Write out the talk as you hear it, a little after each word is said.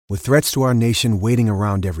With threats to our nation waiting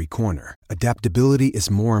around every corner, adaptability is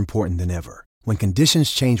more important than ever. When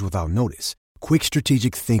conditions change without notice, quick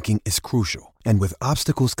strategic thinking is crucial. And with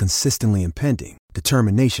obstacles consistently impending,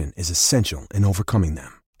 determination is essential in overcoming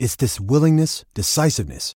them. It's this willingness,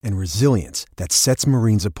 decisiveness, and resilience that sets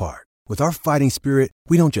Marines apart. With our fighting spirit,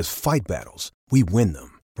 we don't just fight battles, we win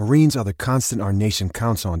them. Marines are the constant our nation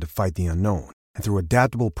counts on to fight the unknown. And through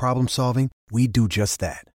adaptable problem solving, we do just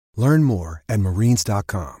that. Learn more at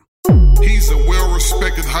marines.com. He's a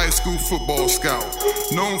well-respected high school football scout,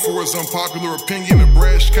 known for his unpopular opinion and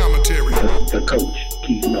brash commentary. The coach,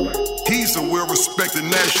 Keith Miller. He's a well-respected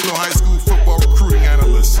national high school football recruiting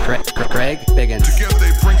analyst. Greg Biggins. Together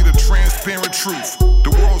they bring you the transparent truth,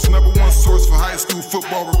 the world's #1 source for high school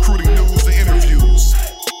football recruiting news and interviews.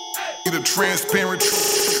 The transparent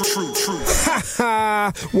truth. Ha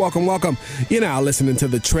ha! Welcome. You're now listening to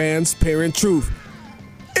the Transparent Truth.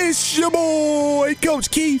 It's your boy,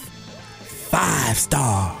 Coach Keith.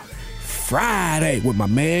 5-Star Friday with my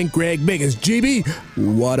man, Greg Biggins. GB,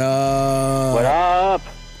 what up? What up?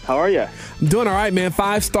 How are you? I'm doing all right, man.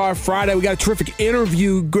 5-Star Friday. We got a terrific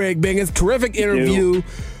interview, Greg Biggins. Terrific interview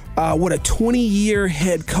with a 20-year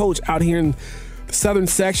head coach out here in the Southern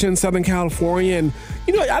Section, Southern California. And,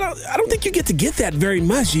 you know, I don't think you get that very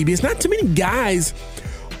much, GB. It's not too many guys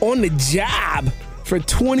on the job for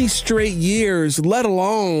 20 straight years, let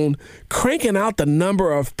alone cranking out the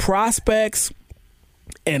number of prospects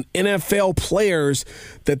and NFL players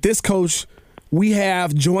that this coach we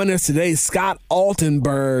have join us today, Scott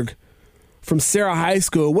Altenberg from Serra High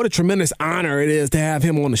School. What a tremendous honor it is to have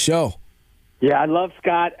him on the show. Yeah, I love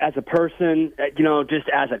Scott as a person, just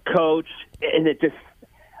as a coach. And it just,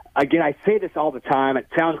 again, I say this all the time. It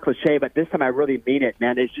sounds cliche, but this time I really mean it,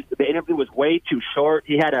 man. It's just the interview was way too short.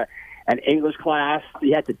 He had an English class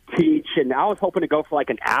he had to teach, and I was hoping to go for like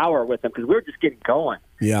an hour with him because we were just getting going.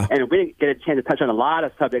 Yeah. And we didn't get a chance to touch on a lot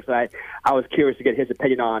of subjects that I was curious to get his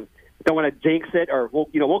opinion on. Don't want to jinx it, or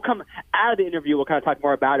we'll come out of the interview. We'll kind of talk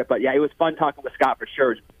more about it. But yeah, it was fun talking with Scott for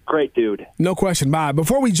sure. Great dude. No question, Bob.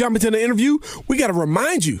 Before we jump into the interview, we got to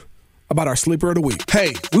remind you about our Sleeper of the Week.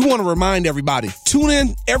 Hey, we want to remind everybody, tune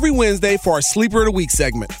in every Wednesday for our Sleeper of the Week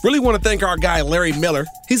segment. Really want to thank our guy, Larry Miller.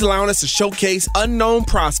 He's allowing us to showcase unknown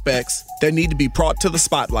prospects that need to be brought to the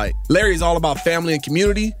spotlight. Larry is all about family and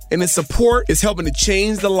community, and his support is helping to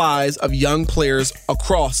change the lives of young players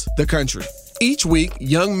across the country. Each week,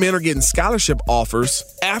 young men are getting scholarship offers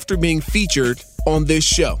after being featured on this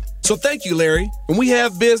show. So thank you, Larry. When we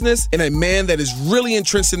have business and a man that is really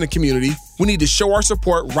entrenched in the community, we need to show our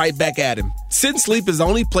support right back at him. Sit and Sleep is the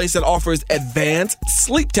only place that offers advanced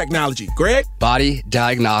sleep technology. Greg? Body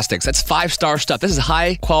Diagnostics. That's 5-star stuff. This is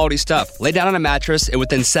high-quality stuff. Lay down on a mattress, and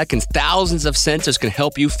within seconds, thousands of sensors can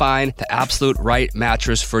help you find the absolute right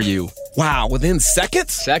mattress for you. Wow, within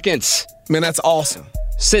seconds? Seconds. Man, that's awesome.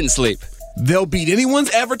 Sit and Sleep. They'll beat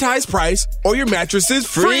anyone's advertised price, or your mattress is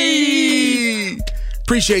free.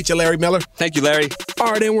 Appreciate you, Larry Miller. Thank you, Larry.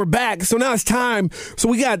 All right, and we're back. So now it's time. So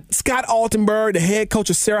we got Scott Altenberg, the head coach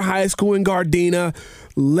of Serra High School in Gardena.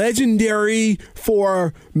 Legendary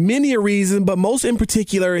for many a reason, but most in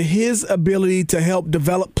particular, his ability to help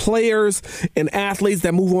develop players and athletes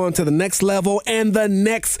that move on to the next level and the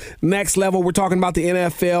next level. We're talking about the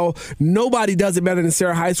NFL. Nobody does it better than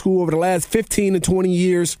Serra High School over the last 15 to 20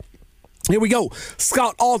 years. Here we go.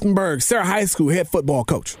 Scott Altenberg, Serra High School head football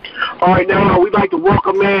coach. All right, now we'd like to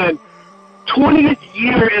welcome in 20th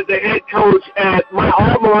year as the head coach at my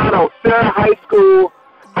alma mater, Serra High School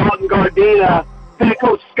out in Gardena, head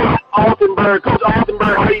coach Scott Altenberg. Coach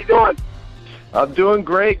Altenberg, how are you doing? I'm doing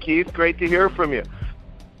great, Keith. Great to hear from you.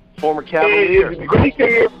 Former Cavalier. It's great to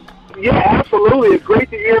hear. Yeah, absolutely. It's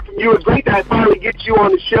great to hear from you. It's great to finally get you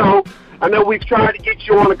on the show. I know we've tried to get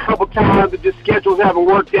you on a couple times, but just schedules haven't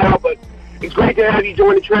worked out, but it's great to have you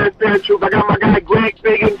join the Transparent Truth. I got my guy Greg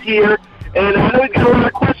Biggins here, and I know he's got a lot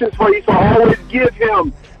of questions for you, so I always give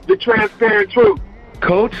him the Transparent Truth.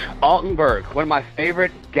 Coach Altenberg, one of my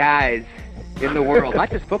favorite guys in the world,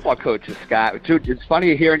 not just football coaches, Scott. Dude, it's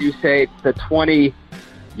funny hearing you say the 20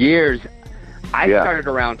 years. I started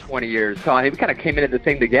around 20 years, so I mean, we kind of came into the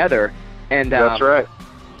thing together. And that's right.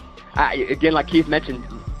 Again, like Keith mentioned,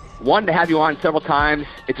 wanted to have you on several times.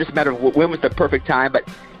 It's just a matter of when was the perfect time, but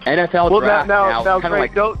NFL draft now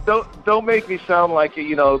Greg, don't make me sound like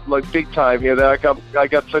like big time here. That I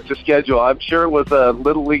got such a schedule. I'm sure it was a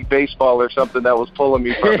Little League baseball or something that was pulling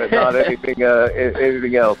me from it, not anything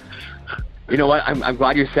else. You know what? I'm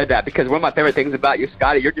glad you said that, because one of my favorite things about you,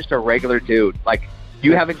 Scotty, you're just a regular dude. Like,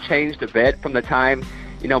 you haven't changed a bit from the time,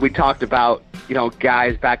 we talked about,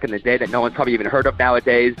 guys back in the day that no one's probably even heard of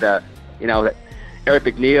nowadays. The Eric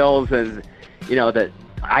McNeils and, the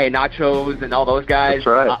Nachos and all those guys. That's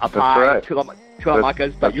right. A pie, two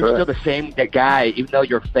hamacas, but you're still the same guy, even though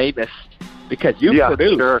you're famous because you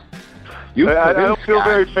produce. Sure. I don't feel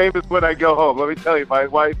very famous when I go home. Let me tell you, my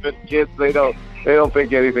wife and kids, they don't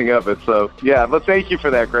think anything of it. So, yeah, but thank you for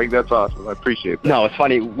that, Greg. That's awesome. I appreciate that. No, it's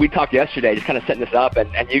funny. We talked yesterday, just kind of setting this up, and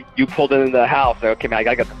you pulled into the house. Like, okay, man, I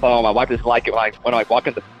got to get the phone. My wife doesn't like it when I walk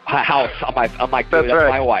in the house. I'm like, dude, that's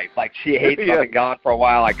my wife. Like, she hates being gone for a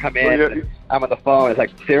while. I come in, and I'm on the phone. It's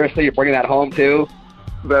like, seriously, you're bringing that home too?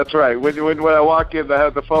 That's right. When I walk in,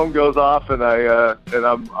 the phone goes off, and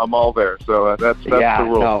I'm all there. So that's the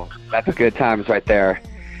rule. No, that's good times right there.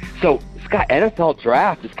 So, Scott, NFL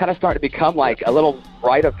draft is kind of starting to become like a little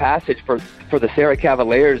rite of passage for the Sarah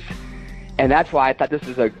Cavaliers, and that's why I thought this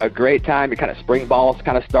is a great time. Your kind of spring ball's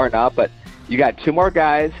kind of starting up, but you got 2 more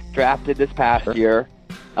guys drafted this past year.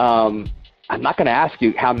 I'm not going to ask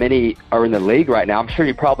you how many are in the league right now. I'm sure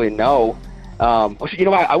you probably know. You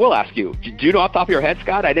know what? I will ask you. Do you know off the top of your head,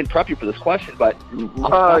 Scott? I didn't prep you for this question, but off the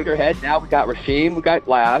top of your head, now we got Rasheem, we got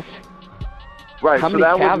Glass. Right. How many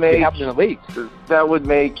Cavs do you have in the league? That would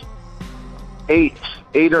make 8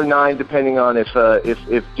 or 9, depending on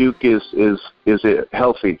if Duke is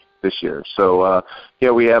healthy this year. So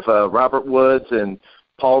we have Robert Woods and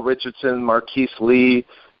Paul Richardson, Marquise Lee,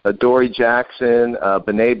 Dory Jackson,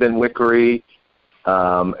 Bené Benwickery,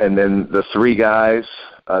 and then the 3 guys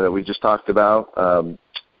that we just talked about,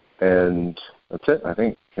 and that's it, I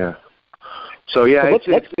think. Yeah. So it's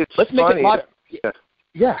let's funny. Make it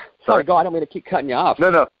Sorry, go. I don't mean to keep cutting you off.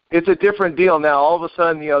 No. It's a different deal now. All of a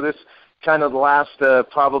sudden, this kind of the last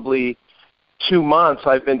probably 2 months,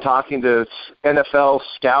 I've been talking to NFL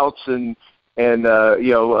scouts and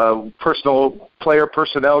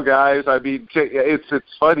personnel guys. I mean, it's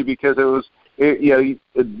funny because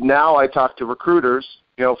now I talk to recruiters,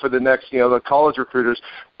 for the next, the college recruiters.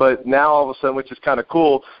 But now all of a sudden, which is kind of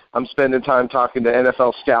cool, I'm spending time talking to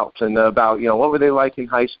NFL scouts and about, what were they like in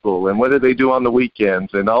high school and what did they do on the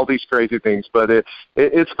weekends and all these crazy things. But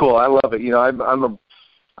it's cool. I love it.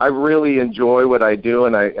 I really enjoy what I do,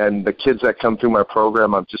 and the kids that come through my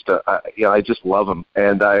program, I just love them,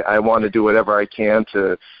 and I want to do whatever I can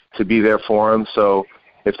to be there for them. So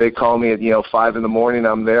if they call me at 5 in the morning,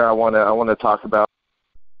 I'm there. I want to talk about.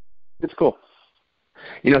 It's cool.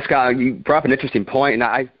 Scott, you brought up an interesting point, and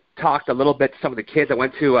I talked a little bit to some of the kids. I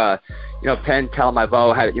went to Penn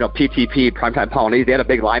Talamaivo had PTP Primetime Polynesian. They had a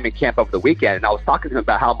big lineman camp over the weekend, and I was talking to them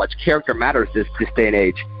about how much character matters this day and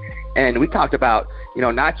age. And we talked about,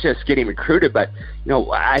 not just getting recruited, but,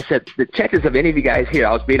 I said the chances of any of you guys here,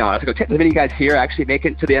 I was being honest, the chances of any of you guys here actually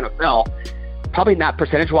making it to the NFL, probably not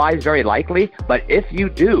percentage-wise, very likely, but if you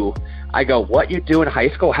do, I go, what you do in high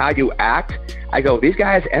school, how you act, I go, these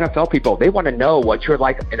guys, NFL people, they want to know what you're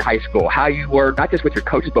like in high school, how you were, not just with your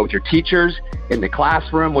coaches, but with your teachers, in the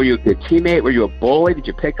classroom. Were you a good teammate? Were you a bully? Did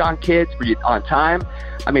you pick on kids? Were you on time?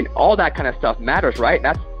 I mean, all that kind of stuff matters, right?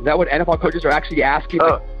 And is that what NFL coaches are actually asking,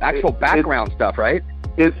 actual background stuff, right?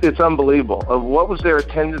 It's unbelievable. What was their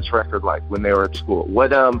attendance record like when they were at school?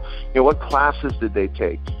 What what classes did they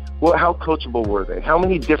take? How coachable were they? How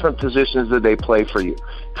many different positions did they play for you?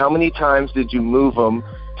 How many times did you move them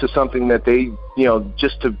to something that they,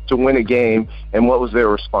 just to win a game, and what was their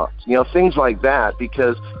response? Things like that,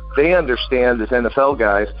 because they understand as NFL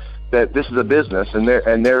guys that this is a business, and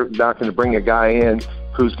they're not going to bring a guy in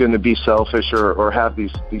who's going to be selfish or have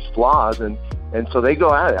these flaws, and so they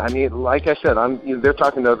go at it. I mean, like I said, they're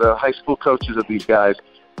talking to the high school coaches of these guys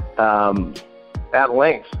at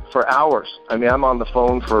length for hours. I mean, I'm on the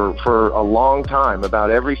phone for a long time about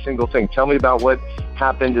every single thing. Tell me about what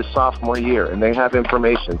happened his sophomore year, and they have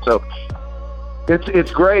information. So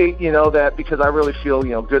it's great, that because I really feel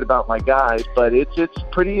good about my guys, but it's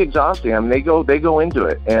pretty exhausting. I mean, they go into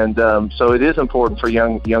it, and so it is important for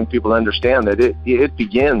young people to understand that it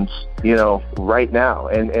begins right now,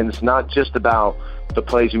 and it's not just about the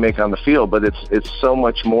plays you make on the field, but it's so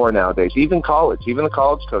much more nowadays. Even the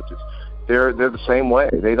college coaches, they're the same way.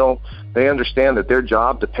 They understand that their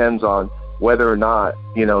job depends on whether or not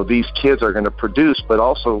these kids are going to produce, but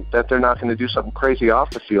also that they're not going to do something crazy off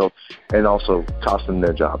the field and also cost them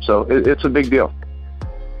their job. So it's a big deal.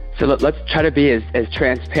 So let's try to be as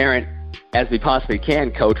transparent as we possibly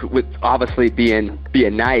can, Coach, with obviously being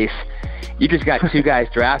nice. You just got 2 guys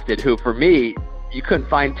drafted who, for me, you couldn't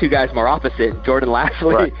find 2 guys more opposite, Jordan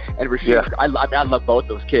Lashley and Rasheem. Yeah. I love both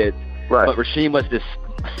those kids. Right. But Rasheem was this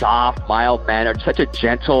soft, mild manner, such a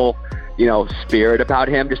gentle, spirit about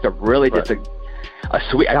him. Just a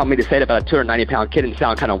sweet. I don't mean to say it about a 290-pound kid and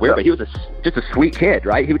sound kind of weird, but he was just a sweet kid,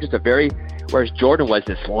 right? He was just whereas Jordan was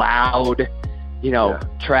this loud,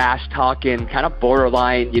 trash talking, kind of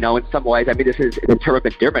borderline, in some ways. I mean, this is in terms of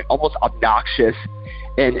endearment, almost obnoxious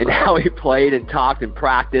in how he played and talked and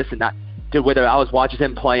practiced, and not whether I was watching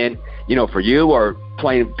him playing, for you or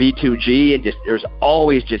playing B2G, and there's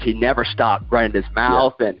always he never stopped running his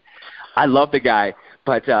mouth, and I love the guy.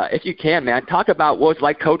 But if you can, man, talk about what it's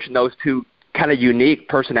like coaching those two kind of unique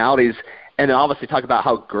personalities, and then obviously talk about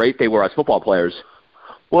how great they were as football players.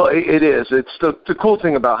 Well, it is. It's the cool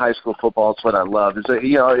thing about high school football. It's what I love. Is that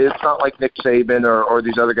it's not like Nick Saban or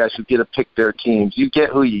these other guys who get to pick their teams. You get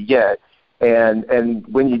who you get, and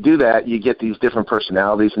when you do that, you get these different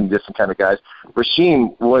personalities and different kind of guys.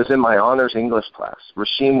 Rasheem was in my honors English class.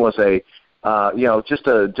 Rasheem was we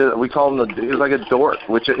call him he was like a dork,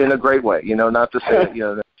 which in a great way. Not to say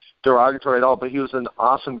derogatory at all, but he was an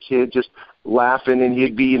awesome kid, just laughing, and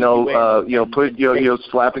he'd be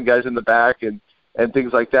slapping guys in the back and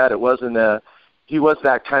things like that. It wasn't he was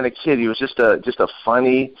that kind of kid. He was just a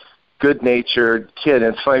funny, good-natured kid.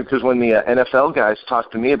 And it's funny because when the NFL guys talk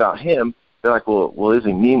to me about him, they're like, well, is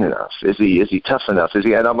he mean enough? Is he tough enough? Is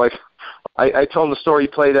he? And I'm like, I told him the story. He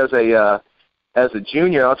played as a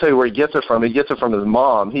junior. I'll tell you where he gets it from. He gets it from his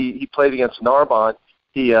mom. He played against Narbonne.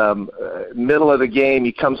 He middle of the game,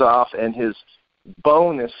 he comes off and his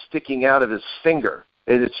bone is sticking out of his finger.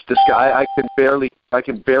 And it's this guy. I can barely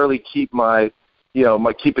keep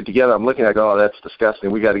keep it together. I'm looking, I go, oh, that's disgusting.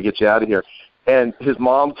 We got to get you out of here. And his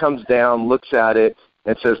mom comes down, looks at it,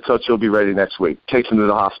 and says, Coach, you'll be ready next week. Takes him to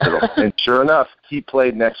the hospital. And sure enough, he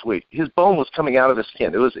played next week. His bone was coming out of his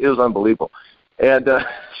skin. It was unbelievable. And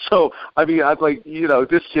so, I mean, I was like,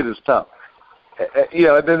 this kid is tough.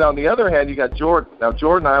 And then on the other hand, you got Jordan. Now,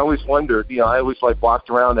 Jordan, I always wondered, I always walked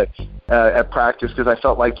around at practice because I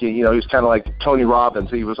felt like, he was kind of like Tony Robbins.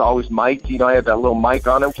 He was always mic'd. I had that little mic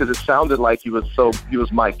on him because it sounded like he was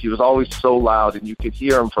mic'd. He was always so loud, and you could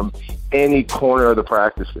hear him from any corner of the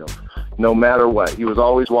practice field, no matter what. He was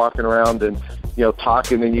always walking around and,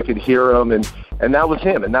 talking, and you could hear him, and that was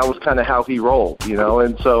him, and that was kind of how he rolled,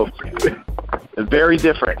 and so very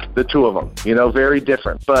different, the two of them, very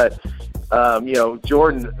different. But,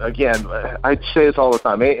 Jordan, again, I say this all the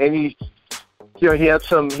time, and he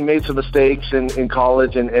made some mistakes in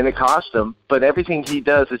college, and it cost him, but everything he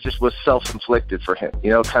does was self-inflicted for him,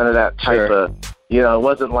 kind of that type of, it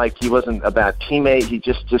wasn't like he wasn't a bad teammate. He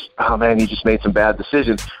he just made some bad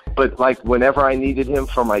decisions. But whenever I needed him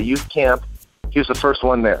for my youth camp, he was the first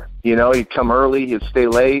one there. He'd come early, he'd stay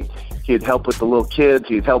late, he'd help with the little kids,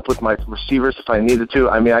 he'd help with my receivers if I needed to.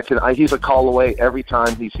 I mean, he's a call away every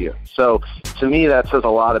time he's here. So to me, that says a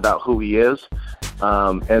lot about who he is.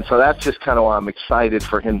 And so that's just kind of why I'm excited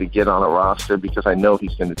for him to get on a roster, because I know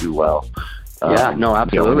he's going to do well.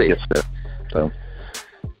 Absolutely. So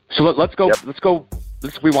let's go. Yep.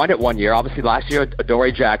 Let's rewind it 1 year. Obviously, last year,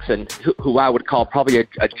 Adoree Jackson, who I would call probably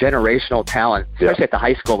a generational talent, especially at the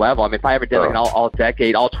high school level. I mean, if I ever did an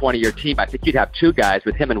all-decade, all 20-year team, I think you'd have two guys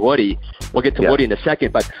with him and Woody. We'll get to Woody in a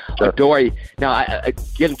second. But Adoree, now,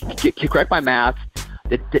 correct my math,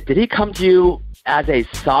 did he come to you as a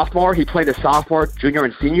sophomore? He played a sophomore, junior,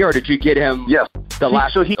 and senior, or did you get him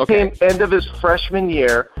So he came end of his freshman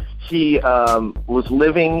year. He was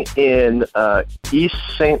living in East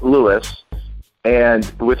St. Louis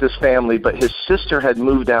and with his family, but his sister had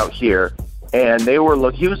moved out here, and he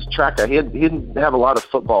was a track guy. He didn't have a lot of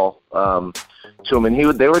football to him,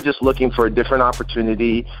 and they were just looking for a different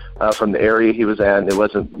opportunity from the area he was at, and it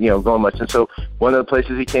wasn't going much. And so one of the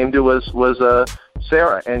places he came to was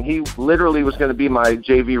Sarah, and he literally was going to be my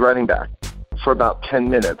JV running back for about 10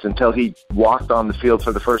 minutes until he walked on the field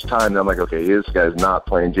for the first time. And I'm like, okay, this guy's not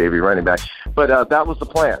playing JV running back. But that was the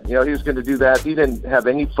plan. He was going to do that. He didn't have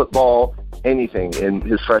any football, anything in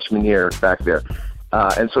his freshman year back there.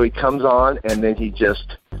 And so he comes on, and then he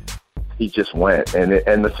just went.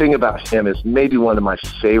 And the thing about him is maybe one of my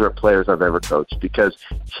favorite players I've ever coached, because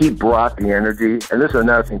he brought the energy. And this is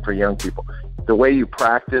another thing for young people. The way you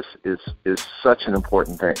practice is such an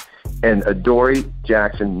important thing. And Adoree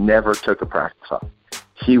Jackson never took a practice off.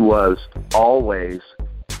 He was always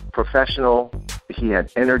professional. He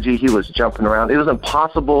had energy. He was jumping around. It was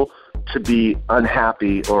impossible to be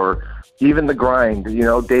unhappy, or even the grind,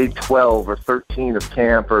 day 12 or 13 of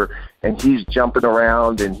camp, and he's jumping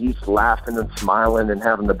around and he's laughing and smiling and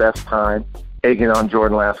having the best time, egging on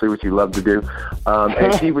Jordan Lastly, which he loved to do.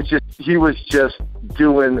 And he was just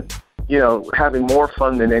doing, having more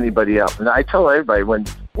fun than anybody else. And I tell everybody, when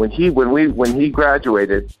he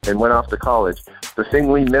graduated and went off to college, the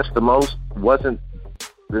thing we missed the most wasn't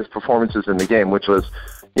his performances in the game, which was,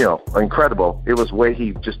 incredible. It was the way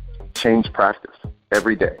he just changed practice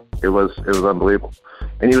every day. It was unbelievable.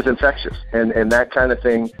 And he was infectious. And that kind of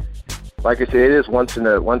thing, like I said, it is once in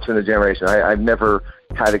a generation. I've never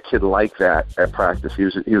had a kid like that at practice. He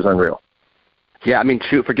was unreal. Yeah, I mean,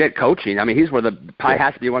 shoot, forget coaching. I mean, he's probably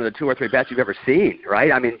has to be one of the 2 or 3 best you've ever seen,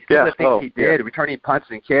 right? I mean, some of the things he did, returning punts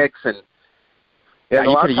and kicks, and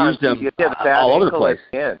you could have used him all over the place.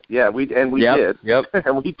 Yeah, we did. Yep.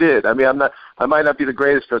 And we did. I mean, I might not be the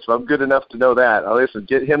greatest coach, but I'm good enough to know that. Listen,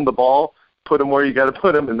 get him the ball, put him where you got to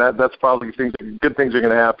put him, and that's probably good things are going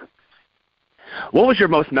to happen. What was your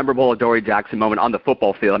most memorable Adoree Jackson moment on the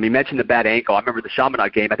football field? I mean, you mentioned the bad ankle. I remember the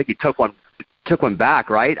Chaminade game. I think he took one back,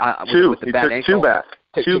 right? Two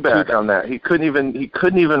back on that. He couldn't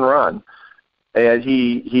even run, and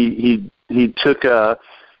he took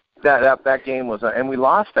that game was, and we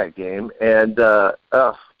lost that game, and I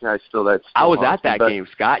was at that game,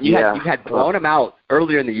 Scott. You had blown him out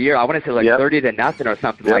earlier in the year. I want to say 30-0 or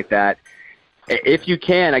something like that. If you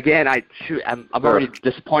can, again, I'm already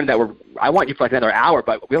disappointed that I want you for like another hour,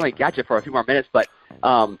 but we only got you for a few more minutes. But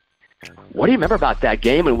what do you remember about that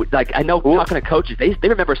game? And I know talking to coaches, they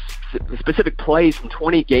remember specific plays from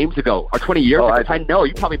 20 games ago or 20 years ago. I know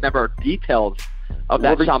you probably remember details of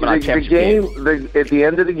that Chaminade championship game. At the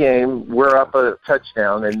end of the game, we're up a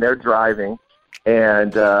touchdown, and they're driving.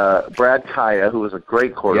 And Brad Kaya, who was a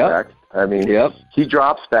great quarterback, he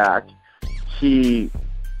drops back. He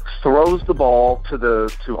throws the ball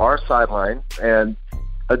to our sideline, and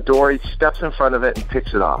Adoree steps in front of it and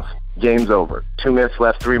picks it off. Game's over. 2 minutes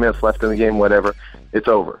left, 3 minutes left in the game, whatever. It's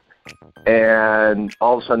over. And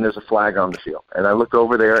all of a sudden there's a flag on the field. And I look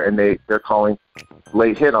over there, and they're calling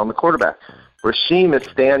late hit on the quarterback. Rasheem is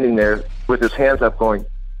standing there with his hands up going,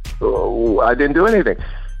 "Oh, I didn't do anything."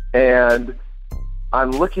 And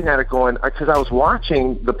I'm looking at it going, because I was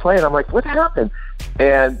watching the play, and I'm like, what happened?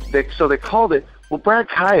 And they called it. Well, Brad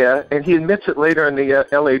Kaya, and he admits it later in the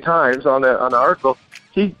L.A. Times on an article,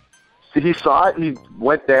 he saw it. He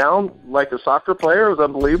went down like a soccer player. It was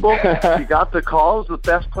unbelievable. He got the call. It was the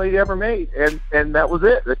best play he ever made, and that was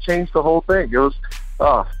it. It changed the whole thing. It was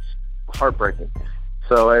heartbreaking.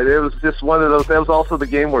 So it was just one of those. That was also the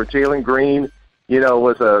game where Jalen Green,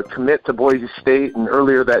 was a commit to Boise State, and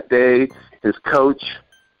earlier that day, his coach,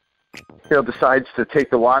 decides to take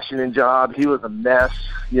the Washington job. He was a mess.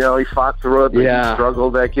 He fought through it, but he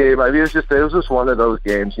struggled that game. I mean, it was just one of those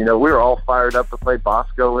games. We were all fired up to play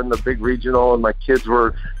Bosco in the big regional, and my kids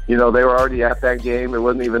were, they were already at that game. It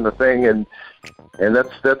wasn't even the thing, and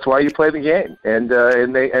that's why you play the game. And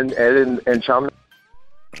Chaminade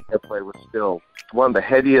play was still one of the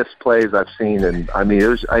headiest plays I've seen. And I mean, it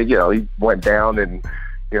was, he went down, and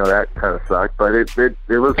that kind of sucked, but it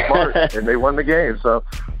was smart, and they won the game. So.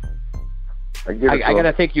 I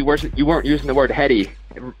gotta think you weren't using the word heady.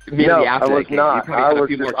 No, I was not. I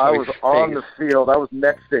was on the field. I was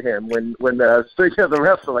next to him when the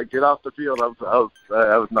refs were like, "Get off the field." I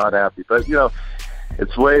was not happy, but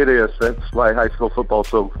it's the way it is. That's why high school football is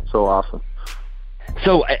so awesome.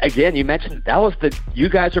 So again, you mentioned you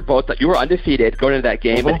guys are both, you were undefeated going into that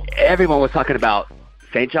game, and everyone was talking about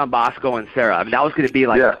St. John Bosco and Sarah. I mean, that was going to be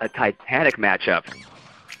like a titanic matchup.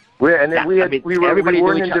 We weren't in Division. We weren't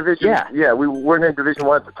in Division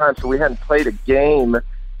I at the time, so we hadn't played a game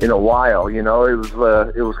in a while. It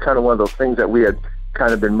was kind of one of those things that we had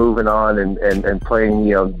kind of been moving on and playing,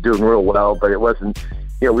 doing real well, but it wasn't.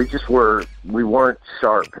 We weren't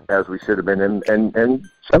sharp as we should have been, and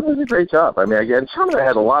Chaminade did a great job. I mean, again, Chaminade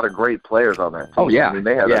had a lot of great players on that team. Oh yeah, I mean,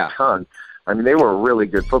 they had a ton. I mean, they were a really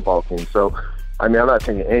good football team. So. I mean, I'm not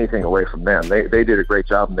taking anything away from them. They did a great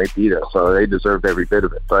job, and they beat us, so they deserved every bit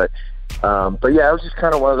of it. But yeah, it was just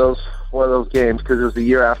kind of one of those games because it was the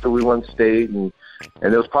year after we won state, and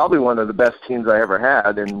it was probably one of the best teams I ever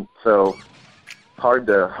had, and so hard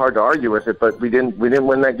to argue with it. But we didn't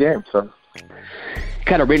win that game, so.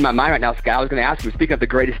 Kind of reading my mind right now, Scott. I was going to ask you, speaking of the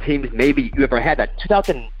greatest teams maybe you ever had, that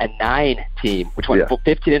 2009 team, which won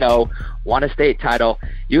 15-0, won a state title.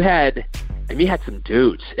 You had some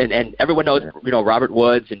dudes, and everyone knows, Robert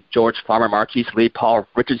Woods and George Farmer, Marquise Lee, Paul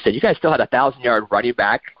Richardson. You guys still had a 1,000-yard running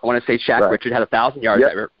back. I want to say Shaq Richard had 1,000 yards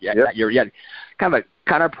that year. You had kind of a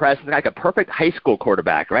counter-press, like a perfect high school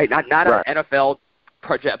quarterback, right? Not an NFL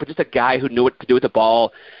project, but just a guy who knew what to do with the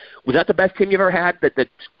ball. Was that the best team you ever had, the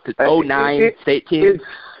 09 state team?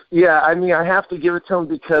 I mean, I have to give it to them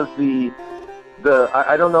because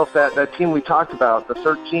I don't know if that team we talked about, the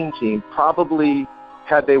 13 team, probably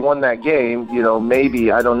had they won that game,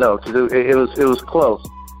 maybe, I don't know, because it was close.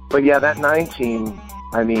 But yeah, that 9 team,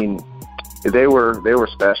 I mean, they were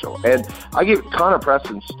special. And I give Connor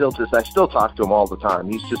Preston I still talk to him all the time.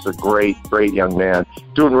 He's just a great young man,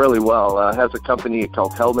 doing really well. Has a company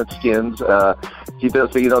called Helmet Skins. He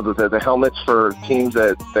does the helmets for teams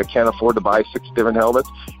that can't afford to buy 6 different helmets.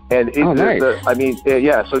 And nice.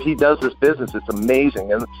 So he does this business. It's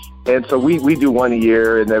amazing. And so we do one a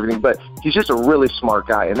year and everything, but he's just a really smart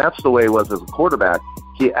guy. And that's the way he was as a quarterback.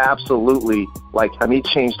 He absolutely,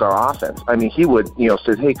 changed our offense. I mean, he would,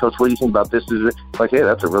 say, hey, coach, what do you think about this? Like, hey,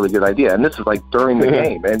 that's a really good idea. And this is like during the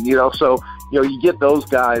game. And, so, you get those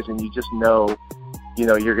guys and you just know,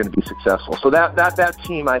 you're going to be successful. So that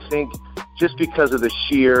team, I think, just because of the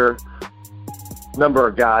sheer number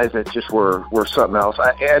of guys that just were something else.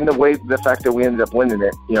 And the fact that we ended up winning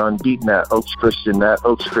it, and beating that Oaks Christian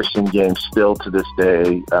game still to this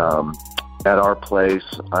day, at our place.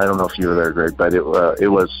 I don't know if you were there, Greg, but it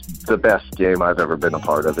was the best game I've ever been a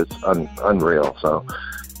part of. It's unreal. So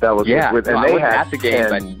that was and they had at the game,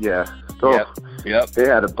 10, Yep. They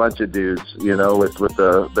had a bunch of dudes, with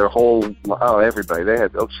their whole everybody. They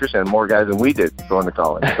had Oaks Christian more guys than we did going to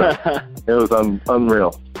college. So it was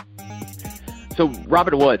unreal. So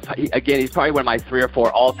Robert Woods, he's probably one of my 3 or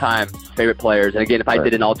 4 all-time favorite players. And again, if I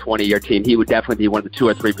did an all-20-year team, he would definitely be one of the 2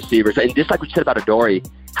 or 3 receivers. And just like we said about Adoree',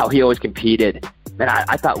 how he always competed. Man,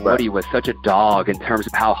 I thought Woody was such a dog in terms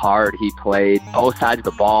of how hard he played, both sides of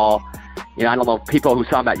the ball. I don't know if people who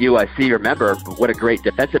saw him at USC remember what a great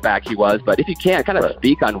defensive back he was. But if you can, kind of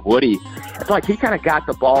speak on Woody. It's like he kind of got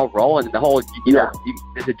the ball rolling. The whole, you were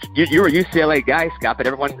a UCLA guy, Scott, but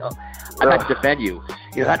everyone, I'm not to defend you.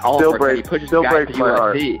 That Oliver, he pushes the guy to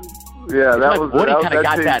USC. Yeah, that was Woody kind of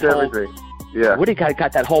got that whole. Everything. Yeah. Woody kind of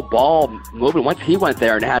got that whole ball moving once he went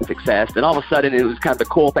there and had success. Then all of a sudden it was kind of the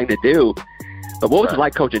cool thing to do. But what was it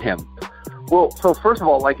like coaching him? Well, so first of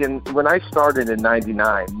all, when I started in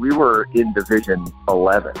 '99, we were in Division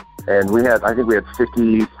 11, and I think we had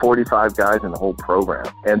 45 guys in the whole program.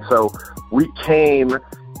 And so we came,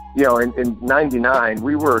 in '99,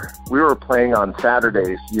 we were playing on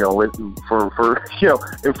Saturdays, for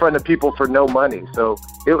in front of people for no money. So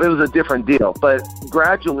it was a different deal. But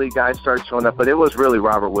gradually, guys started showing up. But it was really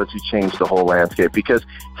Robert Woods who changed the whole landscape, because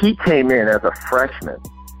he came in as a freshman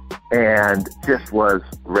and just was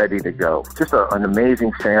ready to go. Just an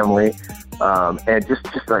amazing family, and just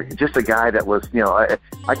a guy that was, I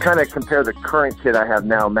kind of compare the current kid I have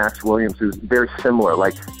now, Max Williams, who's very similar,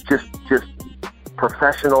 like just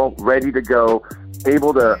professional, ready to go,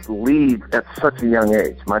 able to lead at such a young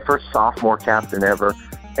age. My first sophomore captain ever,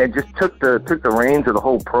 and just took the reins of the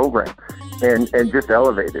whole program and just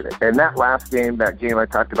elevated it. And that that game I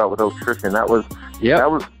talked about with Oaks Christian, that was,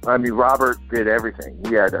 Robert did everything.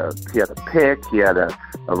 He had a pick, he had a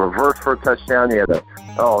reverse for a touchdown, he had the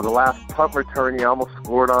last punt return he almost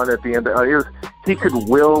scored on at the end. He could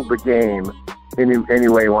will the game any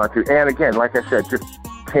way he wanted to. And again, like I said, just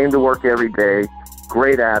came to work every day,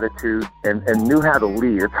 great attitude, and knew how to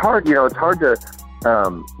lead. It's hard, to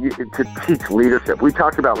teach leadership. We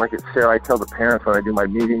talked about, like at Sarah, I tell the parents when I do my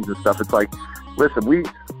meetings and stuff, it's like, listen, we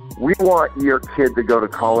want your kid to go to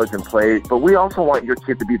college and play, but we also want your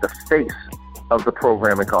kid to be the face of the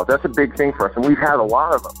program in college. That's a big thing for us, and we've had a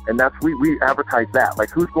lot of them, and that's we advertise that.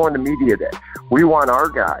 Like, who's going to media day? We want our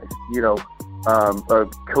guys.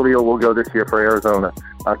 Khalil will go this year for Arizona.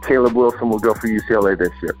 Caleb Wilson will go for UCLA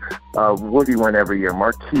this year. Woody went every year.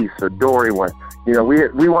 Marquise, Adoree went.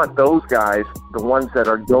 We want those guys, the ones that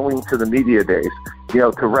are going to the media days,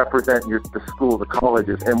 to represent the school, the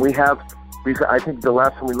colleges. And I think the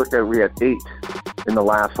last time we looked at it, we had 8 in the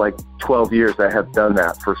last 12 years that have done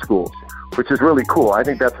that for schools, which is really cool. I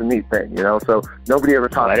think that's a neat thing, So nobody ever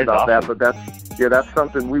talks about that, but that's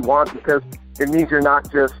something we want, because it means you're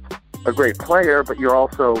not just a great player, but you're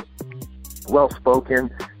also well-spoken.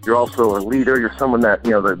 You're also a leader. You're someone that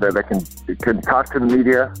that can talk to the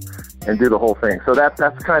media and do the whole thing. So that's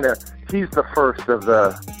kind of, he's the first of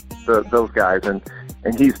those guys, and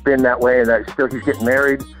he's been that way. And he's getting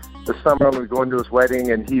married this summer. I'm going to his wedding,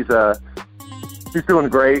 and he's doing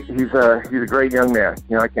great. He's a great young man.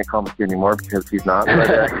 I can't call him a kid anymore because he's not.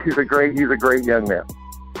 But he's a great young man.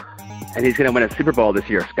 And he's going to win a Super Bowl this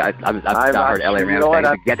year, Scott. I've heard LA Rams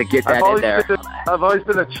fans get that in there. I've always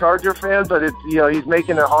been a Charger fan, but it's he's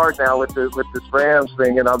making it hard now with this Rams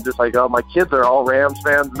thing, and I'm just like, my kids are all Rams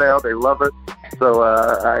fans now. They love it. So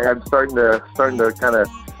I'm starting to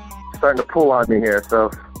pull on me here.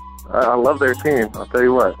 So I love their team. I'll tell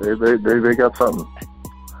you what, they got something.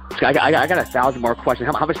 I got 1,000 more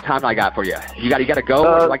questions. How much time do I got for you? You got to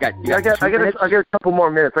go. I got a couple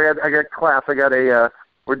more minutes. I got class. I got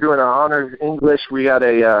we're doing an honors English. We got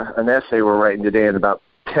an essay we're writing today in about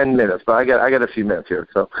 10 minutes, but I got a few minutes here.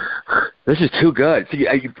 So this is too good. So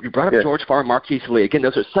you brought up George Farr, Marquise Lee. Again,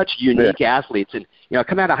 those are such unique athletes. And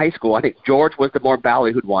coming out of high school, I think George was the more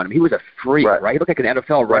ballyhooed one. He was a freak, right? He looked like an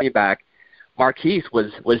NFL running back. Marquise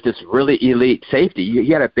was this really elite safety.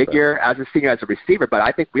 He had a big year as a senior, as a receiver, but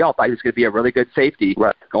I think we all thought he was going to be a really good safety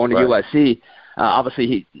going to USC.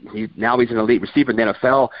 Obviously, now he's an elite receiver in the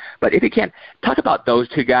NFL. But if you can, talk about those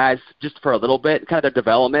two guys just for a little bit, kind of their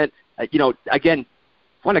development. Again,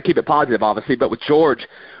 want to keep it positive, obviously, but with George,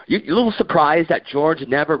 you're a little surprised that George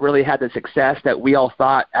never really had the success that we all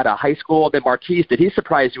thought at a high school. Then Marquise, did he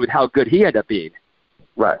surprise you with how good he ended up being?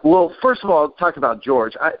 Right. Well, first of all, talk about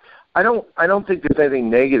George. I don't think there's anything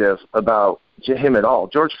negative about him at all.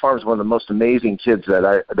 George Farm is one of the most amazing kids that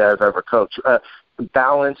I've ever coached.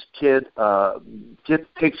 Balanced kid,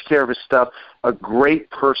 takes care of his stuff, a great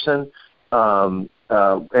person, and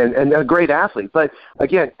a great athlete. But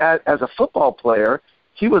again, as a football player,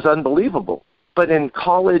 he was unbelievable. But in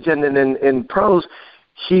college and in pros,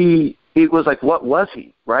 it was like, what was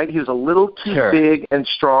he, right? He was a little too big and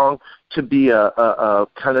strong to be a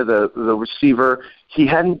kind of the receiver. He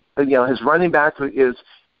hadn't, his running back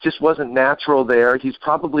just wasn't natural there. He's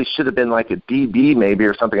probably should have been like a DB maybe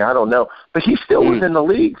or something. I don't know. But he still was in the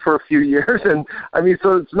league for a few years. And,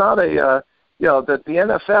 so it's not that the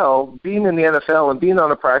NFL, being in the NFL and being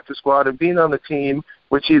on a practice squad and being on the team,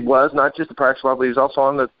 which he was, not just the practice squad, but he was also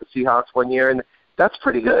on the Seahawks one year. And that's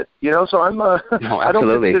pretty good, So I'm I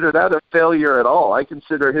don't consider that a failure at all. I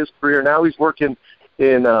consider his career now. He's working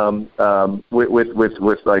in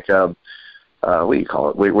with like what do you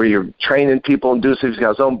call it? Where you're training people and doing so. He's got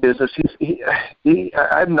his own business.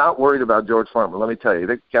 I'm not worried about George Farmer. Let me tell you,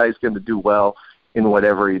 that guy's going to do well in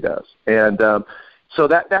whatever he does. And so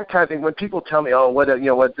that kind of thing. When people tell me, what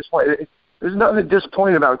this point, there's nothing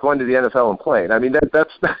disappointing about going to the NFL and playing. I mean,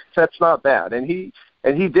 that's not bad. And he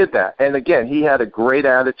did that. And again, he had a great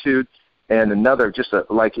attitude. And another,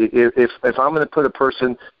 if I'm going to put a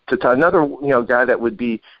person to another, guy that would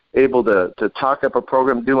be able to talk up a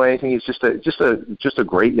program, do anything, he's just a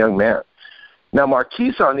great young man. Now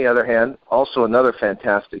Marquise, on the other hand, also another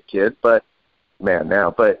fantastic kid, but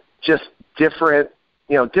just different,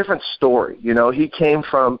 different story. He came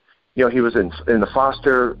from, he was in the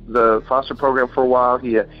foster program for a while.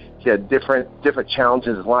 He had different challenges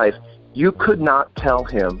in his life. You could not tell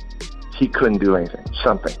him he couldn't do anything,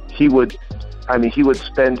 something. He would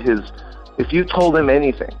spend if you told him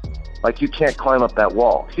anything, like you can't climb up that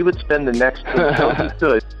wall, he would spend the next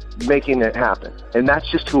until he could making it happen. And that's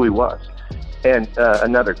just who he was. And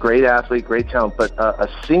another great athlete, great talent, but a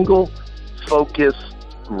single focus,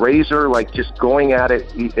 razor, like just going at it,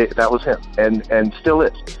 that was him, and still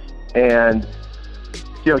is. And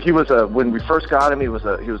he was when we first got him, he was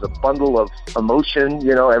a bundle of emotion.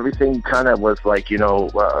 Everything kind of was like,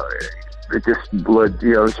 it just would,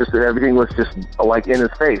 everything was just like in his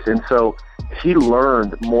face. And so he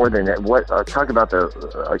learned more than that. Talk about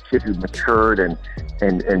a kid who matured and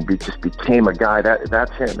just became a guy.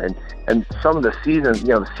 That's him. And some of the season,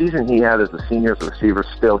 the season he had as a senior, as a receiver,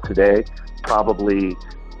 still today, probably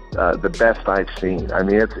the best I've seen. I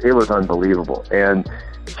mean, it was unbelievable. And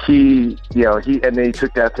he and then he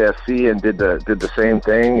took that to SC and did the same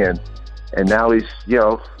thing. And now he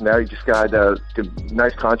just got a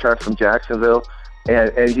nice contract from Jacksonville,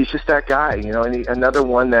 and he's just that guy, And another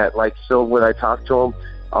one that, like, still when I talk to him,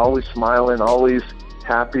 always smiling, always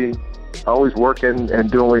happy, always working and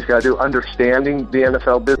doing what he's got to do, understanding the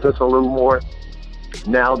NFL business a little more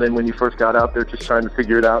now than when you first got out there, just trying to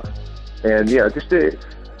figure it out. And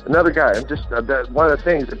another guy. I'm just one of the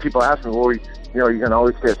things that people ask me, well, you can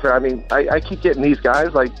always get. So I mean, I keep getting these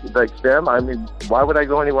guys like them. I mean, why would I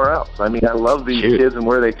go anywhere else? I mean, I love these kids and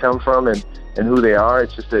where they come from and who they are.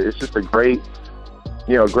 It's just a great,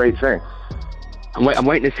 great thing. I'm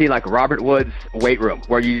waiting to see like Robert Woods' weight room,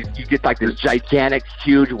 where you get like this gigantic,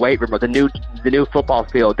 huge weight room, or the new football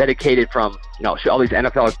field dedicated from all these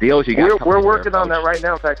NFL deals you got. We're working on that right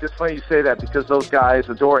now. In fact, it's funny you say that, because those guys,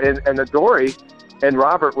 Adoree and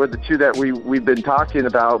Robert, were the two that we've been talking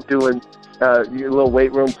about doing. Your little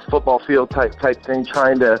weight room, football field type thing,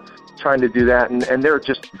 trying to do that, and they're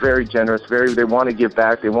just very generous. They want to give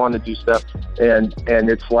back. They want to do stuff, and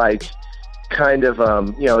it's like kind of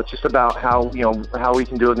it's just about how we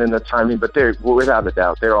can do it in the timing. But they're, without a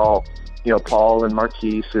doubt, they're all Paul and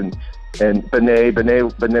Marquise and Ben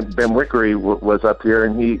Wickery was up here,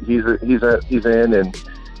 and he's in, and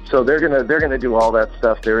so they're gonna do all that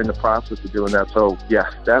stuff. They're in the process of doing that. So yeah,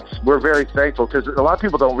 we're very thankful, because a lot of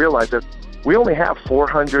people don't realize that we only have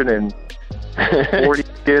 440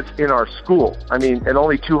 kids in our school. I mean, and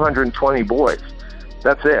only 220 boys.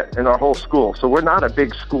 That's it in our whole school. So we're not a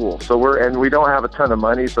big school. So we don't have a ton of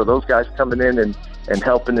money. So those guys coming in and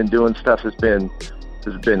helping and doing stuff has been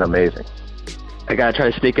amazing. I got to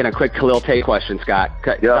try to sneak in a quick Khalil Tate question, Scott.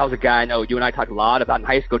 Yeah. That was a guy I know you and I talked a lot about in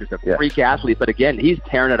high school, just a freak athlete. But again, he's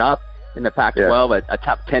tearing it up in the Pac-12, a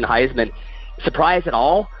top 10 Heisman. Surprised at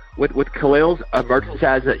all with Khalil's emergence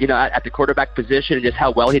as at the quarterback position and just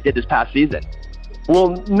how well he did this past season?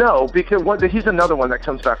 Well, no, because he's another one that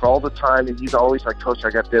comes back all the time, and he's always like, Coach,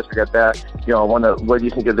 I got this, I got that. What do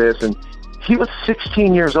you think of this? And he was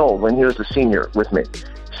 16 years old when he was a senior with me.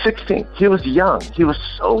 16. He was young. He was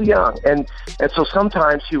so young. And so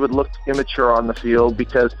sometimes he would look immature on the field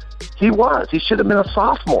because he should have been a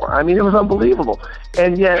sophomore. I mean, it was unbelievable.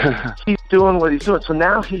 And yet he's doing what he's doing. So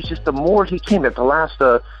now he's just, the more he came at the last,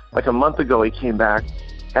 like a month ago, he came back.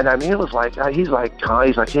 And I mean, it was like, he's like,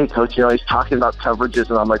 hey, Coach, he's talking about coverages.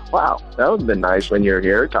 And I'm like, wow, that would have been nice when you're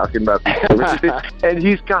here talking about the coverages. And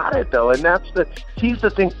he's got it, though. And he's the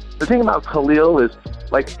thing. The thing about Khalil is,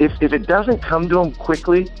 like, if it doesn't come to him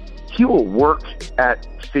quickly, he will work at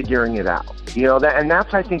figuring it out.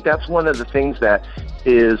 I think that's one of the things that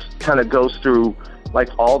is kind of goes through, like,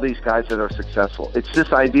 all these guys that are successful. It's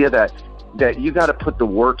this idea that you got to put the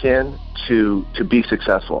work in to be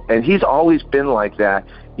successful. And he's always been like that.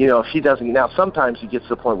 If he doesn't, now sometimes he gets to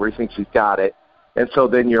the point where he thinks he's got it. And so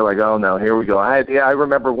then you're like, oh no, here we go. I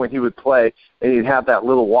remember when he would play and he'd have that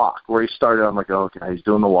little walk where he started. I'm like, oh, okay, he's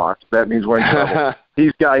doing the walk. That means we're in trouble.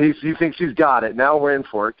 He thinks he's got it. Now we're in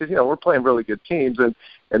for it because, we're playing really good teams and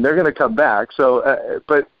they're going to come back. So,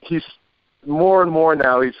 but he's more and more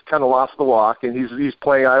now, he's kind of lost the walk and he's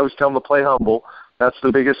playing. I always tell him to play humble. That's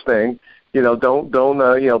the biggest thing.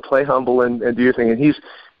 Don't play humble and do your thing. And he's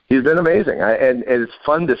been amazing. And it's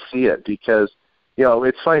fun to see it because,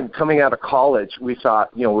 it's funny, coming out of college, we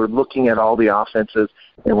thought, we're looking at all the offenses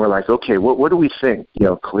and we're like, okay, what do we think?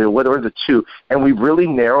 Khalil, what are the two? And we really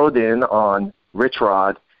narrowed in on Rich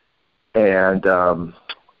Rod and,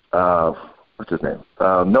 what's his name?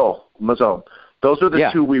 Noel Mazzone. Those are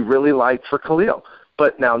the two we really liked for Khalil.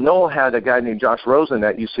 But now Noel had a guy named Josh Rosen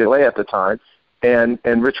at UCLA at the time, and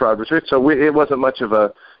Rich Rod was Rich, so it wasn't much of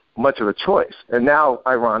a choice. And now,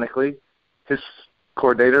 ironically, his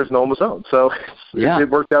coordinator is Noel Mazzone, so it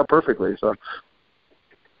worked out perfectly. So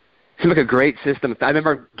seemed like a great system. I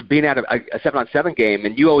remember being at a 7-on-7 game,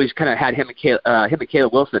 and you always kind of had him and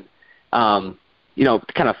Caleb Wilson, kind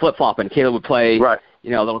of flip flopping. Caleb would play, a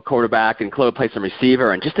little quarterback, and Khalil would play some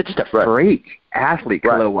receiver, and just a freak athlete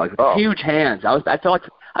Khalil was. With huge hands. I felt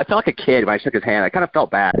like a kid when I shook his hand. I kind of felt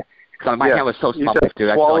bad. Because my hand was so small, dude.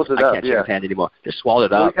 I feel like I can't shake his hand anymore. Just swallowed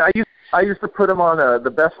it up. I used to put him on the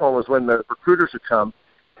best one was when the recruiters would come,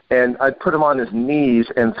 and I'd put him on his knees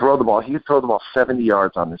and throw the ball. He'd throw the ball 70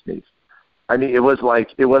 yards on his knees. I mean, it was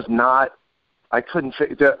not. I couldn't.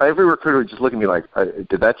 Every recruiter would just look at me like,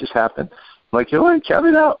 "Did that just happen?" I'm like, count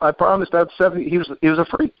it out. I promise that's 70. He was a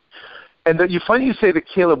freak. And funny you say that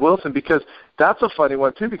Caleb Wilson because that's a funny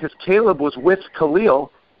one too because Caleb was with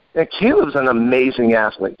Khalil, and Caleb's an amazing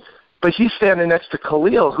athlete. But he's standing next to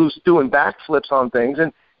Khalil, who's doing backflips on things,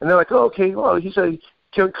 and they're like, oh, okay, well, he's a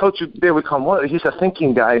coach. They would call him what? He's a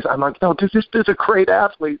thinking guy. I'm like, no, dude, this dude's a great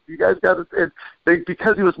athlete. You guys got to.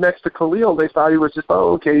 Because he was next to Khalil, they thought he was just,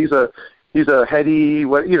 oh, okay, he's a heady,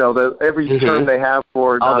 every term they have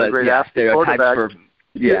for not a great athlete quarterback.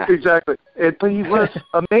 Exactly. But he was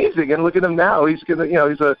amazing, and look at him now. He's gonna,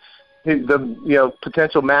 he's the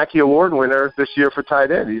potential Mackey Award winner this year for tight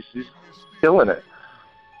end. He's killing it.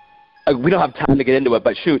 We don't have time to get into it,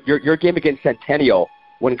 but shoot, your game against Centennial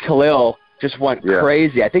when Khalil just went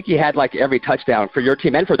crazy. I think he had like every touchdown for your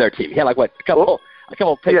team and for their team. He had like a couple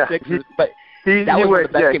pick sixes, but that was one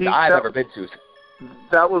of the best games I've ever been to.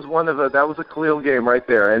 That was a Khalil game right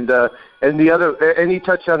there, and the other any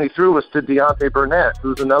touchdown he threw was to Deontay Burnett,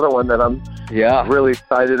 who's another one that I'm really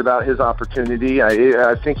excited about his opportunity.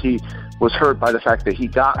 I think he was hurt by the fact that he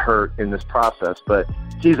got hurt in this process, but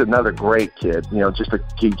he's another great kid, just a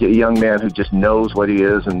young man who just knows what he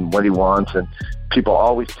is and what he wants, and people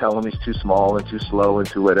always tell him he's too small and too slow and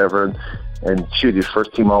too whatever, and shoot, his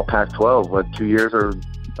first team all Pac-12, 2 years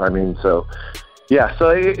so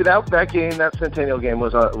that game, that Centennial game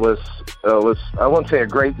was I won't say a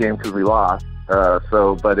great game because we lost,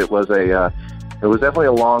 but it was definitely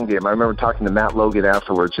a long game. I remember talking to Matt Logan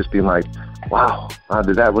afterwards, just being like, wow,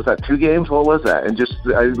 was that 2 games? What was that? And just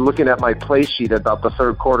looking at my play sheet about the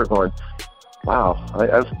third quarter going, wow,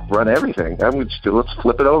 I've run everything. Let's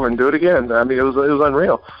flip it over and do it again. I mean, it was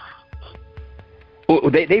unreal. Well,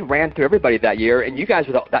 they ran through everybody that year, and you guys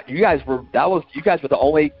were the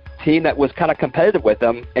only team that was kind of competitive with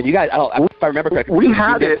them. And you guys, if I remember correctly, we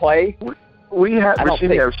had it. Play. We had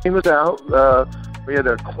Rasheen was out. We had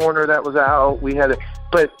a corner that was out. We had it,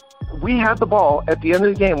 but we had the ball at the end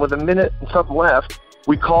of the game with a minute and something left,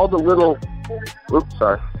 we called a little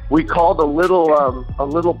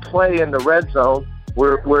play in the red zone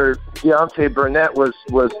where Deontay Burnett was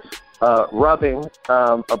rubbing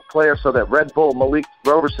a player so that Red Bull, Malik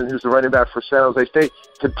Roberson, who's the running back for San Jose State,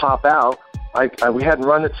 could pop out. We hadn't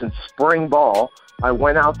run it since spring ball. I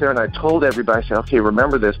went out there and I told everybody, I said, okay,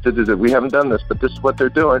 remember this. We haven't done this, but this is what they're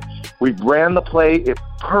doing. We ran the play. It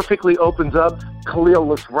perfectly opens up. Khalil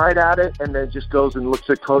looks right at it and then just goes and looks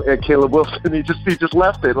at Caleb Wilson. He just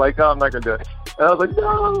left it like, oh, I'm not going to do it. And I was like,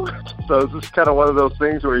 no. So it's just kind of one of those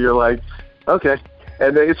things where you're like, okay.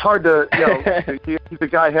 And it's hard to, the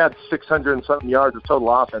guy had 600 and something yards of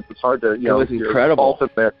total offense. It's hard to, it was incredible.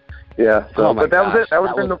 There. Yeah. So, but that was it. That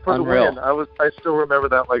was for the unreal. win. I still remember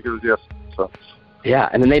that like it was yesterday. So. Yeah,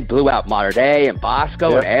 and then they blew out Mater Dei and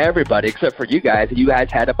Bosco and everybody except for you guys. You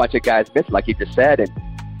guys had a bunch of guys missing, like you just said. And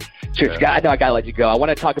Scott, I know I got to let you go. I want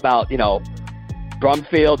to talk about,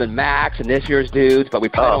 Brumfield and Max and this year's dudes, but we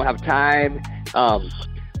probably don't have time.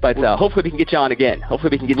 But hopefully we can get you on again.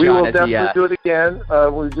 Hopefully we can get you on. We will definitely do it again. I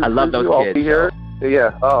love those kids. Be here. So.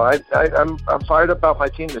 Yeah. Oh, I'm fired up about my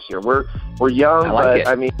team this year. We're young,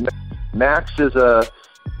 I mean, Max is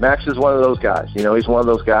one of those guys. He's one of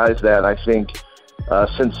those guys that I think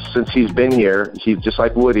since he's been here, he just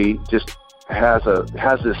like Woody just has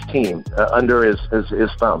this team under his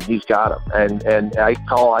thumb. He's got them, and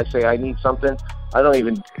I say I need something. I don't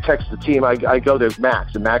even text the team. I go to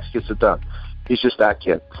Max, and Max gets it done. He's just that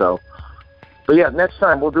kid. So, but yeah, next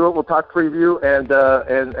time we'll do it. We'll talk preview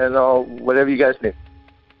and all whatever you guys need.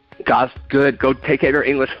 God's good. Go take care of your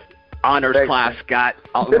English honors class, Scott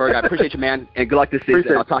Altenberg. I appreciate you, man, and good luck this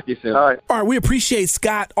season. I'll talk to you soon. All right, we appreciate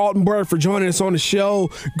Scott Altenberg for joining us on the show.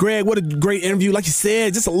 Greg, what a great interview. Like you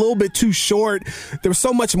said, just a little bit too short. There was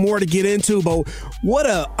so much more to get into, but what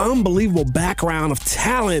an unbelievable background of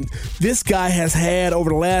talent this guy has had over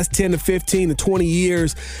the last 10 to 15 to 20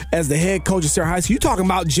 years as the head coach of Sierra High School. You're talking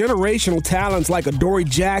about generational talents like Adoree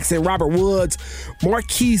Jackson, Robert Woods,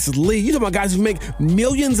 Marquise Lee. You're talking about guys who make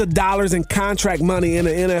millions of dollars in contract money in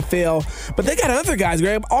the NFL. But they got other guys,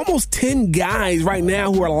 Greg, almost 10 guys right now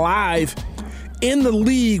who are alive in the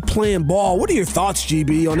league playing ball. What are your thoughts,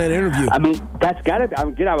 GB, on that interview? I mean, that's got to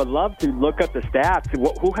be. I would love to look up the stats.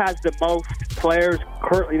 Who has the most players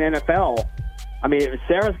currently in the NFL? I mean, if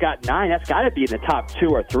Sarah's got 9, that's got to be in the top 2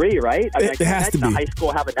 or 3, right? I mean, it has to be. High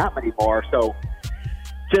school having that many more. So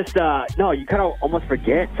just, no, you kind of almost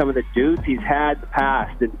forget some of the dudes he's had in the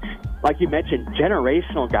past. And like you mentioned,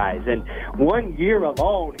 generational guys. And 1 year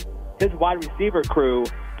alone, his wide receiver crew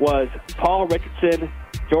was Paul Richardson,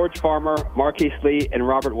 George Farmer, Marquise Lee, and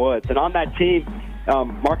Robert Woods. And on that team,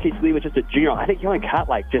 Marquise Lee was just a junior. I think he only caught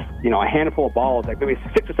a handful of balls, like maybe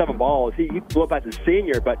 6 or 7 balls. He blew up as a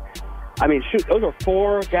senior. But, I mean, shoot, those are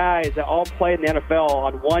 4 guys that all play in the NFL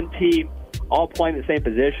on one team, all playing the same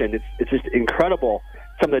position. It's just incredible,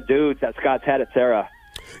 some of the dudes that Scott's had at Sarah.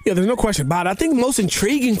 Yeah, there's no question about it. I think the most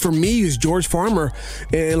intriguing for me is George Farmer.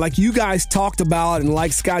 And like you guys talked about and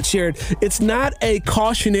like Scott shared, it's not a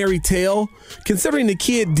cautionary tale. Considering the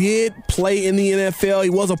kid did play in the NFL, he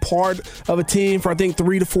was a part of a team for, I think,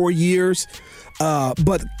 3 to 4 years.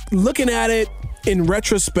 But looking at it in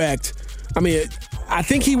retrospect, I mean, I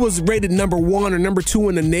think he was rated number 1 or number 2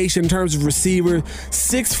 in the nation in terms of receiver.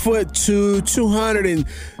 6'2",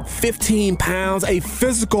 215 pounds, a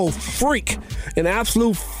physical freak, an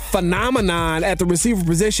absolute phenomenon at the receiver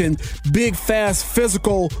position. Big, fast,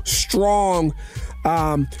 physical, strong.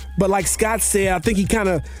 But like Scott said, I think he kind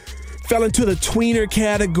of fell into the tweener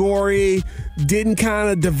category, didn't kind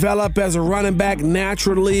of develop as a running back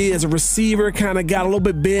naturally. As a receiver, kind of got a little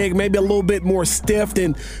bit big, maybe a little bit more stiff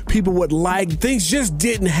than people would like. Things just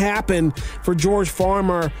didn't happen for George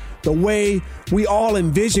Farmer the way we all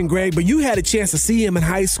envisioned, Greg. But you had a chance to see him in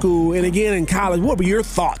high school and again in college. What were your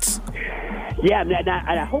thoughts? Yeah, and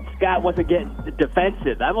I hope Scott wasn't getting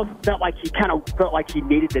defensive. I almost felt like he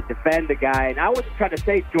needed to defend the guy. And I wasn't trying to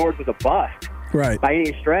say George was a bust. Right. By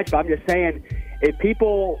any stretch, but I'm just saying, if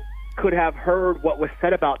people could have heard what was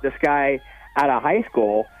said about this guy out of high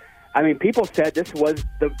school, I mean, people said this was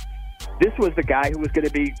the guy who was going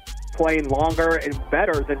to be playing longer and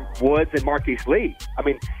better than Woods and Marquise Lee. I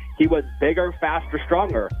mean, he was bigger, faster,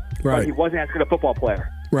 stronger, but he wasn't as good a football player.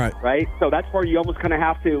 Right. So that's where you almost kind of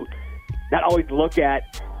have to not always look at,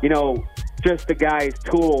 just the guy's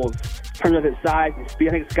tools in terms of his size and speed.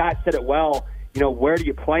 I think Scott said it well. Where do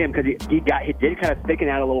you play him? Because he did kind of thicken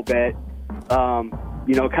out a little bit. Kind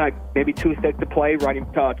of maybe too thick to play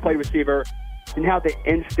receiver. Didn't have the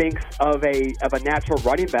instincts of a natural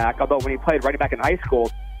running back. Although when he played running back in high school,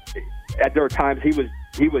 there were times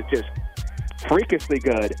he was just freakishly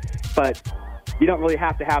good. But you don't really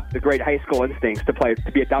have to have the great high school instincts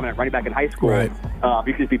to be a dominant running back in high school. Right.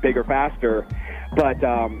 You can just be bigger, faster. But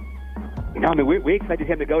we expected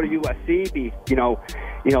him to go to USC, be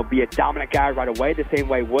a dominant guy right away, the same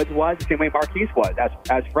way Woods was, the same way Marquise was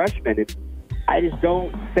as freshmen. And I just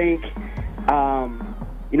don't think, trying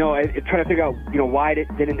to figure out, why it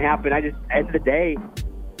didn't happen. At the end of the day,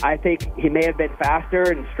 I think he may have been faster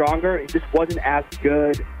and stronger. He just wasn't as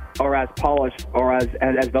good or as polished or as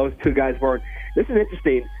those two guys were. This is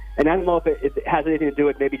interesting, and I don't know if it has anything to do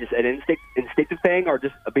with maybe just an instinctive thing or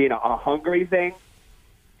just being a hungry thing.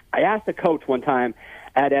 I asked the coach one time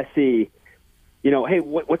at SC, hey,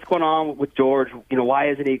 what's going on with George?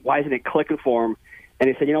 Why isn't it clicking for him? And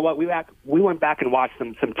he said, you know what? We went back and watched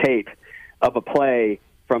some tape of a play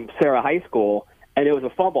from Sarah High School, and it was a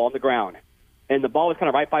fumble on the ground, and the ball was kind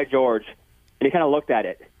of right by George, and he kind of looked at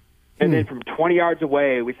it. And then from 20 yards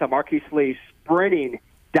away, we saw Marquise Lee sprinting,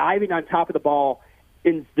 diving on top of the ball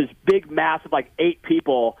in this big mass of like 8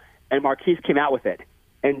 people, and Marquise came out with it.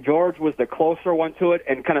 And George was the closer one to it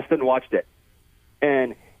and kind of stood and watched it.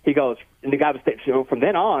 And he goes, and the guy was from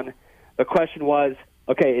then on, the question was,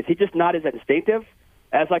 okay, is he just not as instinctive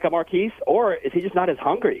as like a Marquise, or is he just not as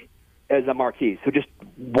hungry as a Marquise who just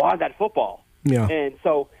wanted that football? Yeah. And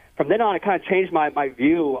so from then on, it kind of changed my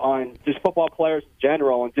view on just football players in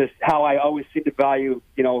general and just how I always seem to value,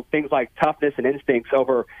 things like toughness and instincts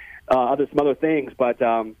over some other things. But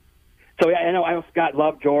so yeah, I know Scott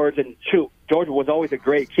loved George, and shoot, George was always a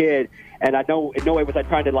great kid, and I know in no way was I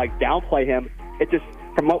trying to like downplay him. It just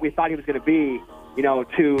from what we thought he was going to be, to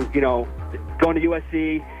going to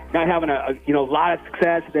USC, not having a lot of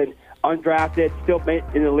success, and then undrafted, still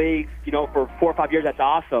in the league, for 4 or 5 years. That's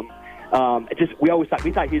awesome. We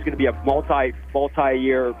thought he was going to be a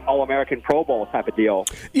multi-year All-American Pro Bowl type of deal.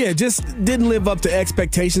 Yeah, just didn't live up to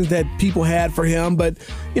expectations that people had for him. But,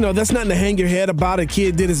 that's nothing to hang your head about. A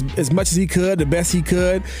kid did as much as he could, the best he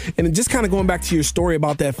could. And just kind of going back to your story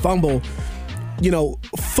about that fumble,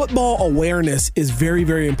 football awareness is very,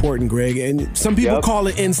 very important, Greg. And some people call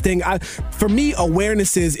it instinct. For me,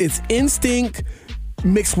 awareness it's instinct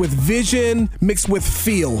mixed with vision, mixed with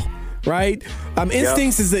feel. Right?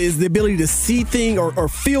 Instincts is the ability to see things or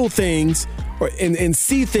feel things and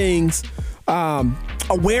see things.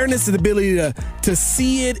 Awareness is the ability to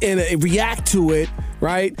see it and react to it,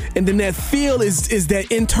 right? And then that feel is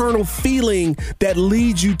that internal feeling that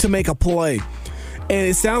leads you to make a play. And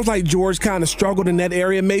it sounds like George kind of struggled in that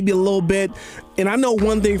area, maybe a little bit. And I know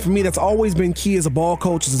one thing for me that's always been key as a ball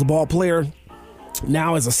coach, as a ball player,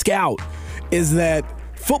 now as a scout, is that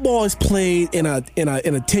football is played in a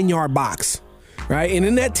 10-yard box, right? And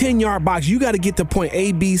in that 10-yard box, you got to get to point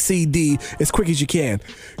A, B, C, D as quick as you can.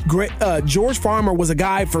 George Farmer was a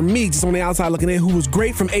guy, for me, just on the outside looking in, who was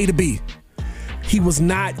great from A to B. He was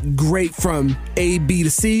not great from A, B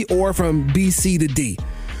to C or from B, C to D.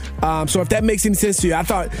 So if that makes any sense to you, I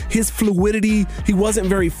thought his fluidity, he wasn't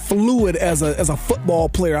very fluid as a football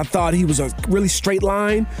player. I thought he was a really straight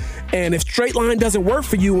line. And if straight line doesn't work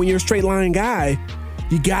for you when you're a straight line guy,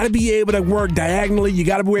 you got to be able to work diagonally. You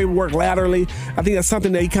got to be able to work laterally. I think that's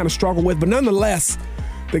something that he kind of struggled with. But nonetheless,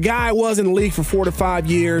 the guy was in the league for 4 to 5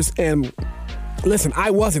 years. And listen,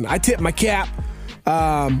 I wasn't. I tipped my cap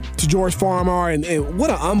to George Farmer. And what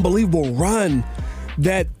an unbelievable run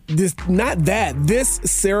this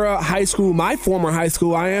Sarah High School, my former high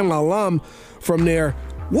school, I am an alum from there.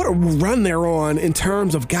 What a run they're on in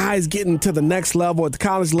terms of guys getting to the next level at the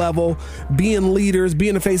college level, being leaders,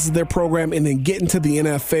 being the faces of their program, and then getting to the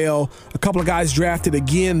NFL. A couple of guys drafted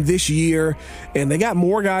again this year, and they got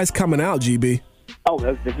more guys coming out, GB. Oh,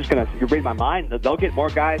 this is you're reading my mind. They'll get more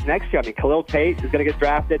guys next year. I mean, Khalil Tate is going to get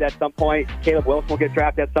drafted at some point. Caleb Wilson will get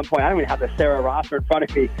drafted at some point. I don't even have the Sarah roster in front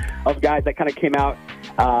of me of guys that kind of came out,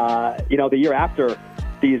 the year after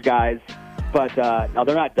these guys. But no,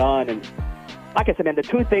 they're not done. And like I said, man, the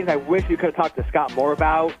two things I wish you could have talked to Scott more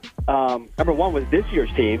about, number one was this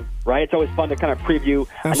year's team, right? It's always fun to kind of preview.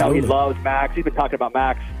 Absolutely. I know he loves Max. He's been talking about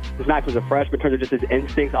Max. Because Max was a freshman in terms of just his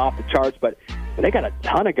instincts off the charts. But they got a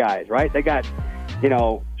ton of guys, right? They got, they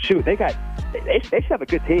should have a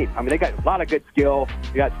good team. I mean, they got a lot of good skill.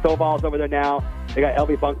 They got Stovall's over there now. They got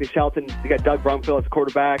LB Bunkley-Shelton. They got Doug Brumfield as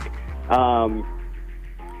quarterback. Ron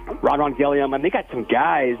Gilliam. I mean, they got some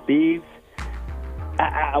guys, Beeves.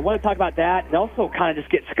 I want to talk about that and also kind of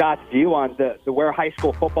just get Scott's view on the where high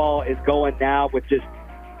school football is going now with just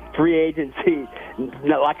free agency,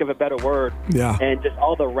 lack of a better word, and just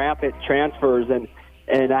all the rampant transfers. And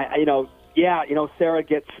Sarah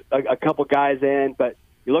gets a couple guys in, but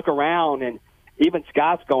you look around and even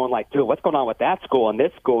Scott's going like, dude, what's going on with that school and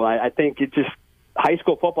this school? I think it just high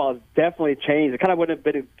school football has definitely changed. It kind of would have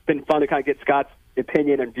been fun to kind of get Scott's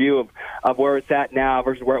opinion and view of where it's at now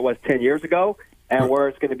versus where it was 10 years ago and where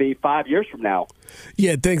it's going to be 5 years from now.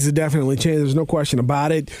 Yeah, things have definitely changed. There's no question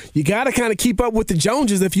about it. You got to kind of keep up with the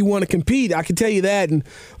Joneses if you want to compete. I can tell you that. And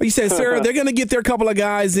like you said, Sarah, they're going to get their couple of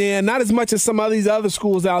guys in. Not as much as some of these other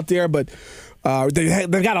schools out there, but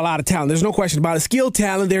they've got a lot of talent. There's no question about it. Skill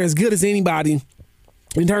talent, they're as good as anybody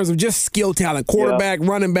in terms of just skill talent. Quarterback,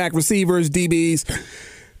 running back, receivers, DBs.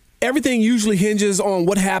 Everything usually hinges on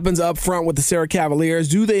what happens up front with the Sarah Cavaliers.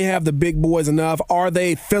 Do they have the big boys enough? Are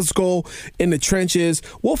they physical in the trenches?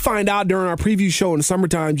 We'll find out during our preview show in the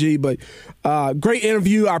summertime, G. But great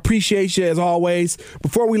interview. I appreciate you as always.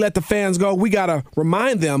 Before we let the fans go, we got to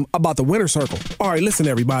remind them about the Winter Circle. All right, listen,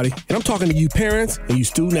 everybody. And I'm talking to you parents and you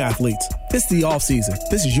student athletes. This is the off season.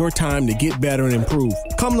 This is your time to get better and improve.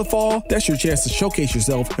 Come the fall, that's your chance to showcase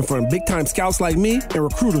yourself in front of big-time scouts like me and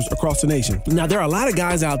recruiters across the nation. Now, there are a lot of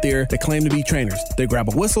guys out there that claim to be trainers. They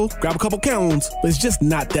grab a whistle, grab a couple cones, but it's just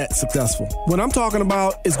not that successful. What I'm talking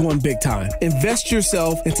about is going big time. Invest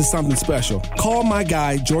yourself into something special. Call my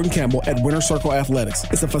guy, Jordan Campbell, at Winter Circle Athletics.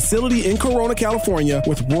 It's a facility in Corona, California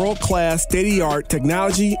with world-class, state-of-the-art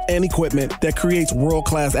technology and equipment that creates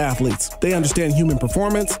world-class athletes. They understand human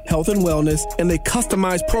performance, health and wellness, and they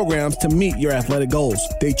customize programs to meet your athletic goals.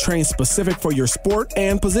 They train specific for your sport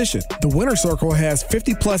and position. The Winter Circle has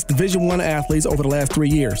 50-plus Division I athletes over the last 3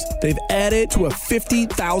 years. They've added to a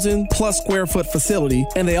 50,000-plus square foot facility,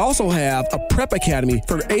 and they also have a prep academy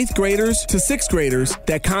for 8th graders to 6th graders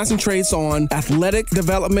that concentrates on athletic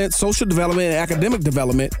development, social development, and academic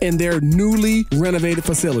development in their newly renovated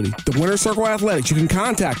facility. The Winter Circle Athletics, you can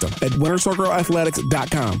contact them at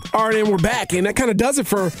wintercircleathletics.com. All right, and we're back, and that kind of does it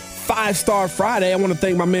for 5-Star Friday. I want to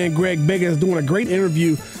thank my man Greg Biggins doing a great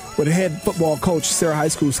interview with head football coach, Sarah High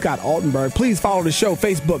School, Scott Altenberg. Please follow the show,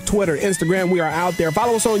 Facebook, Twitter, Instagram. We are out there.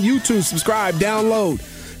 Follow us on YouTube, subscribe, download.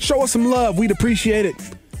 Show us some love. We'd appreciate it.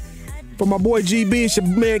 For my boy GB, it's your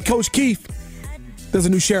man Coach Keith. There's a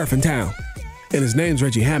new sheriff in town, and his name's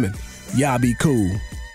Reggie Hammond. Y'all be cool.